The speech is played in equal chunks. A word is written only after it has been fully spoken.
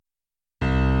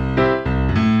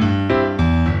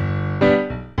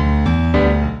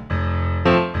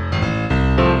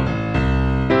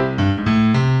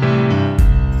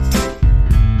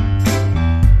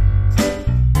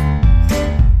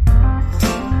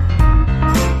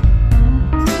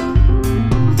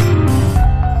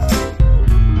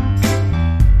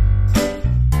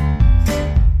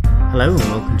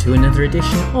to another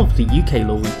edition of the UK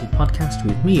Law Weekly podcast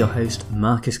with me, your host,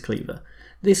 Marcus Cleaver.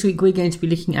 This week we're going to be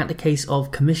looking at the case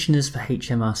of Commissioners for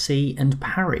HMRC and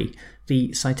Parry.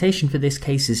 The citation for this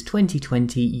case is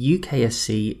 2020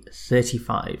 UKSC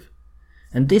 35.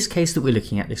 And this case that we're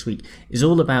looking at this week is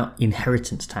all about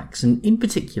inheritance tax, and in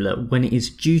particular when it is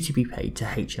due to be paid to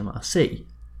HMRC.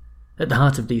 At the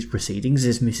heart of these proceedings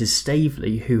is Mrs.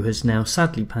 Staveley, who has now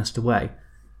sadly passed away.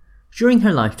 During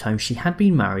her lifetime, she had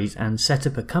been married and set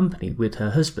up a company with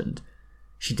her husband.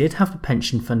 She did have a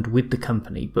pension fund with the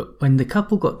company, but when the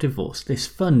couple got divorced, this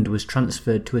fund was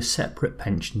transferred to a separate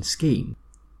pension scheme.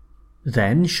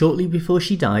 Then, shortly before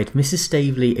she died, Mrs.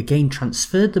 Staveley again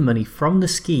transferred the money from the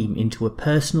scheme into a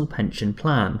personal pension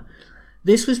plan.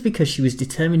 This was because she was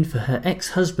determined for her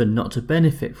ex-husband not to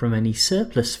benefit from any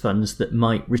surplus funds that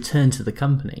might return to the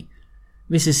company.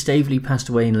 Mrs. Staveley passed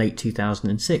away in late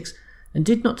 2006 and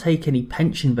did not take any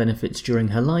pension benefits during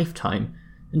her lifetime,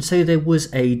 and so there was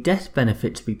a death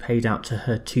benefit to be paid out to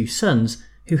her two sons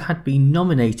who had been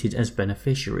nominated as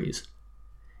beneficiaries.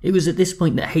 It was at this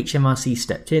point that HMRC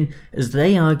stepped in, as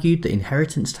they argued that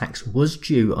inheritance tax was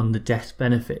due on the death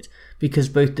benefit because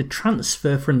both the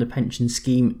transfer from the pension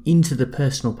scheme into the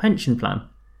personal pension plan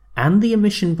and the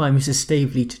omission by Mrs.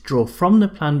 Staveley to draw from the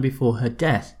plan before her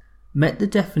death met the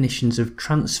definitions of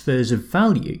transfers of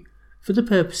value for the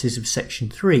purposes of Section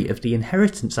 3 of the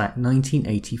Inheritance Act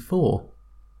 1984.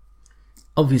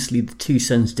 Obviously, the two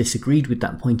sons disagreed with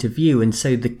that point of view, and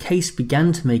so the case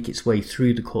began to make its way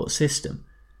through the court system.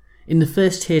 In the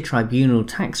first tier tribunal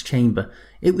tax chamber,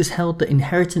 it was held that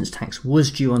inheritance tax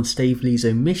was due on Staveley's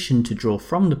omission to draw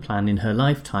from the plan in her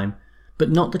lifetime,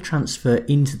 but not the transfer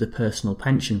into the personal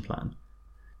pension plan.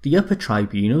 The upper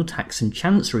tribunal, tax and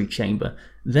chancery chamber,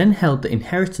 then held that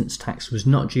inheritance tax was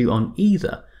not due on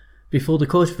either, before the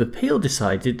Court of Appeal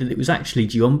decided that it was actually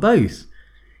due on both.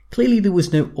 Clearly there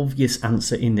was no obvious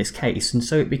answer in this case, and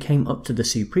so it became up to the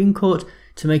Supreme Court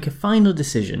to make a final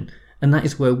decision, and that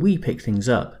is where we pick things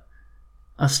up.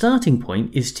 Our starting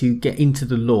point is to get into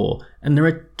the law, and there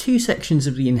are two sections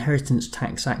of the Inheritance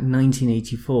Tax Act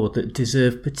 1984 that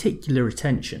deserve particular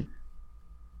attention.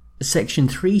 Section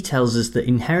 3 tells us that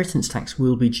inheritance tax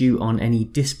will be due on any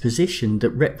disposition that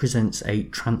represents a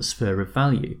transfer of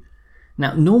value.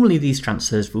 Now, normally these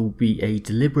transfers will be a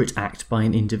deliberate act by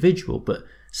an individual, but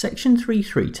Section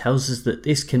 3.3 tells us that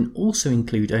this can also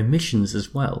include omissions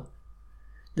as well.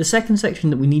 The second section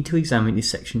that we need to examine is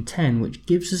Section 10, which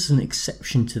gives us an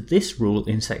exception to this rule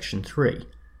in Section 3.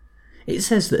 It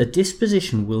says that a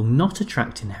disposition will not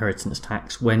attract inheritance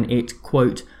tax when it,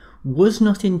 quote, was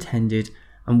not intended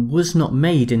and was not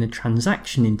made in a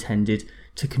transaction intended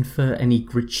to confer any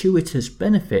gratuitous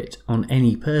benefit on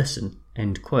any person,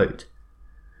 end quote.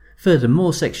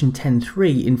 Furthermore, Section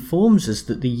 10.3 informs us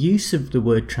that the use of the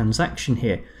word transaction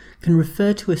here can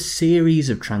refer to a series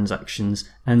of transactions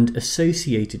and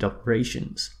associated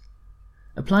operations.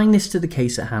 Applying this to the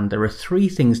case at hand, there are three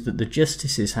things that the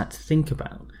justices had to think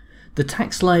about: the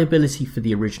tax liability for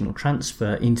the original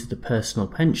transfer into the personal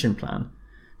pension plan,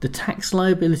 the tax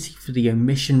liability for the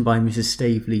omission by Mrs.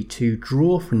 Staveley to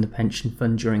draw from the pension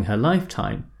fund during her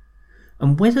lifetime,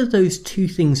 and whether those two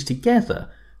things together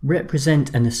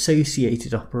represent an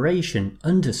associated operation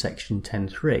under Section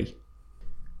 10.3.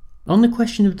 On the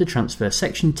question of the transfer,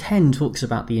 Section 10 talks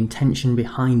about the intention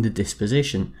behind the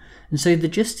disposition, and so the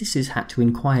justices had to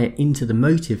inquire into the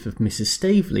motive of Mrs.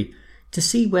 Staveley to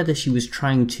see whether she was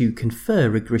trying to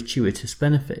confer a gratuitous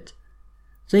benefit.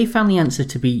 They found the answer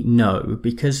to be no,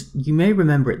 because you may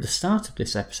remember at the start of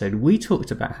this episode we talked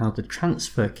about how the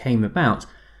transfer came about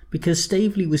because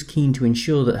Staveley was keen to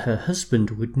ensure that her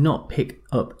husband would not pick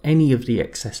up any of the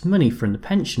excess money from the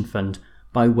pension fund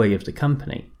by way of the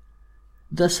company.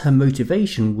 Thus her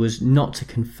motivation was not to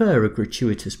confer a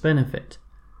gratuitous benefit.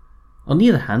 On the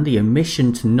other hand, the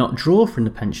omission to not draw from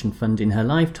the pension fund in her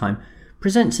lifetime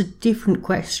presents a different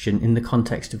question in the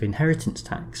context of inheritance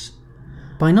tax.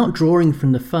 By not drawing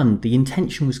from the fund, the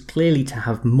intention was clearly to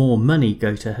have more money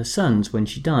go to her sons when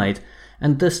she died,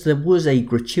 and thus there was a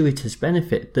gratuitous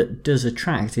benefit that does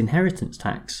attract inheritance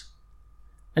tax.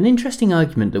 An interesting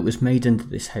argument that was made under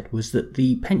this head was that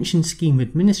the pension scheme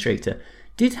administrator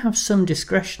did have some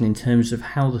discretion in terms of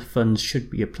how the funds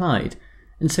should be applied,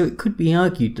 and so it could be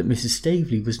argued that Mrs.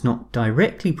 Staveley was not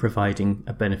directly providing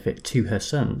a benefit to her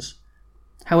sons.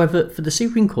 However, for the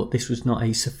Supreme Court, this was not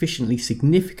a sufficiently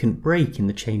significant break in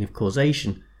the chain of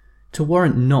causation to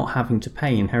warrant not having to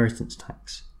pay inheritance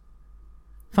tax.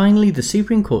 Finally, the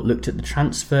Supreme Court looked at the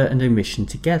transfer and omission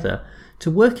together to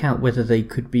work out whether they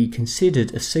could be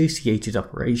considered associated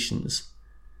operations.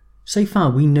 So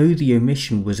far, we know the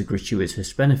omission was a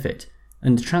gratuitous benefit,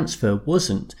 and the transfer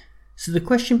wasn't, so the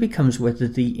question becomes whether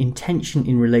the intention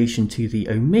in relation to the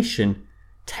omission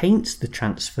taints the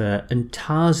transfer and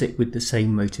tars it with the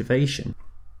same motivation.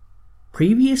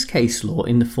 Previous case law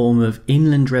in the form of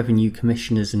Inland Revenue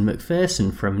Commissioners and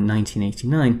Macpherson from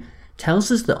 1989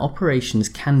 tells us that operations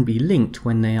can be linked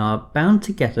when they are bound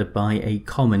together by a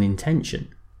common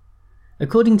intention.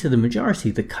 According to the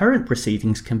majority, the current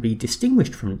proceedings can be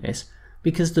distinguished from this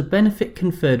because the benefit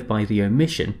conferred by the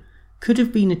omission could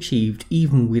have been achieved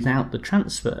even without the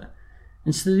transfer,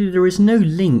 and so there is no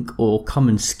link or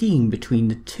common scheme between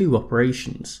the two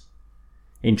operations.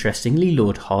 Interestingly,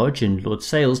 Lord Hodge and Lord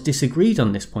Sales disagreed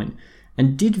on this point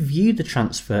and did view the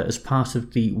transfer as part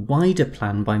of the wider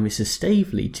plan by Mrs.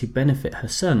 Staveley to benefit her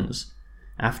sons.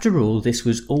 After all, this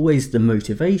was always the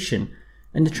motivation,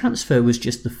 and the transfer was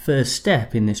just the first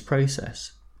step in this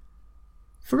process.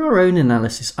 For our own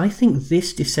analysis, I think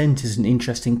this dissent is an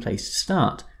interesting place to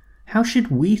start. How should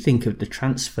we think of the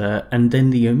transfer and then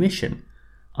the omission?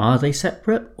 Are they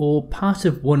separate or part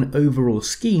of one overall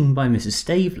scheme by Mrs.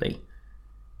 Staveley?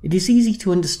 It is easy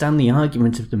to understand the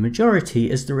argument of the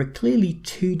majority as there are clearly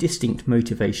two distinct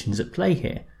motivations at play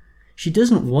here. She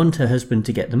doesn't want her husband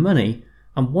to get the money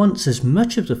and wants as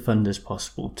much of the fund as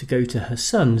possible to go to her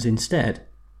sons instead.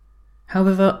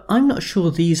 However, I'm not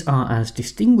sure these are as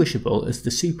distinguishable as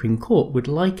the Supreme Court would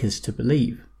like us to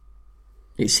believe.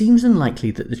 It seems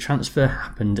unlikely that the transfer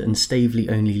happened and Staveley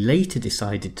only later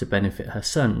decided to benefit her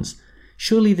sons.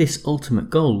 Surely this ultimate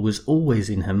goal was always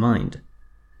in her mind.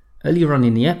 Earlier on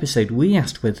in the episode, we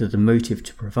asked whether the motive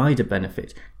to provide a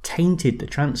benefit tainted the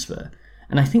transfer,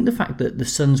 and I think the fact that the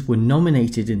sons were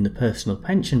nominated in the personal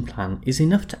pension plan is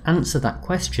enough to answer that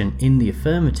question in the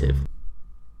affirmative.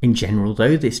 In general,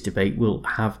 though, this debate will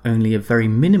have only a very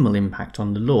minimal impact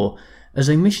on the law, as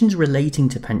omissions relating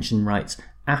to pension rights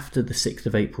after the 6th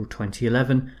of April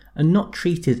 2011 are not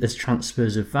treated as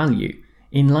transfers of value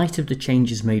in light of the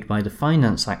changes made by the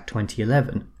Finance Act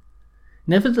 2011.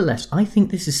 Nevertheless, I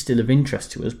think this is still of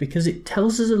interest to us because it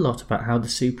tells us a lot about how the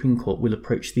Supreme Court will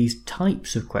approach these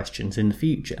types of questions in the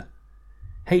future.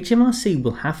 HMRC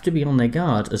will have to be on their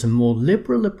guard as a more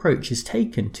liberal approach is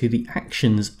taken to the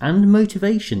actions and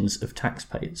motivations of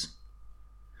taxpayers.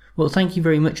 Well, thank you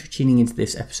very much for tuning into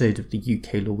this episode of the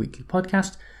UK Law Weekly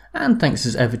podcast, and thanks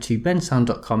as ever to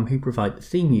bensound.com who provide the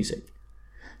theme music.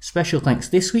 Special thanks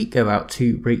this week go out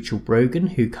to Rachel Brogan,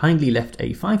 who kindly left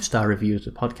a 5-star review of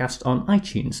the podcast on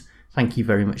iTunes. Thank you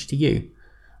very much to you.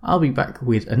 I'll be back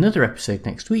with another episode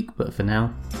next week, but for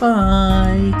now,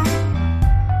 bye!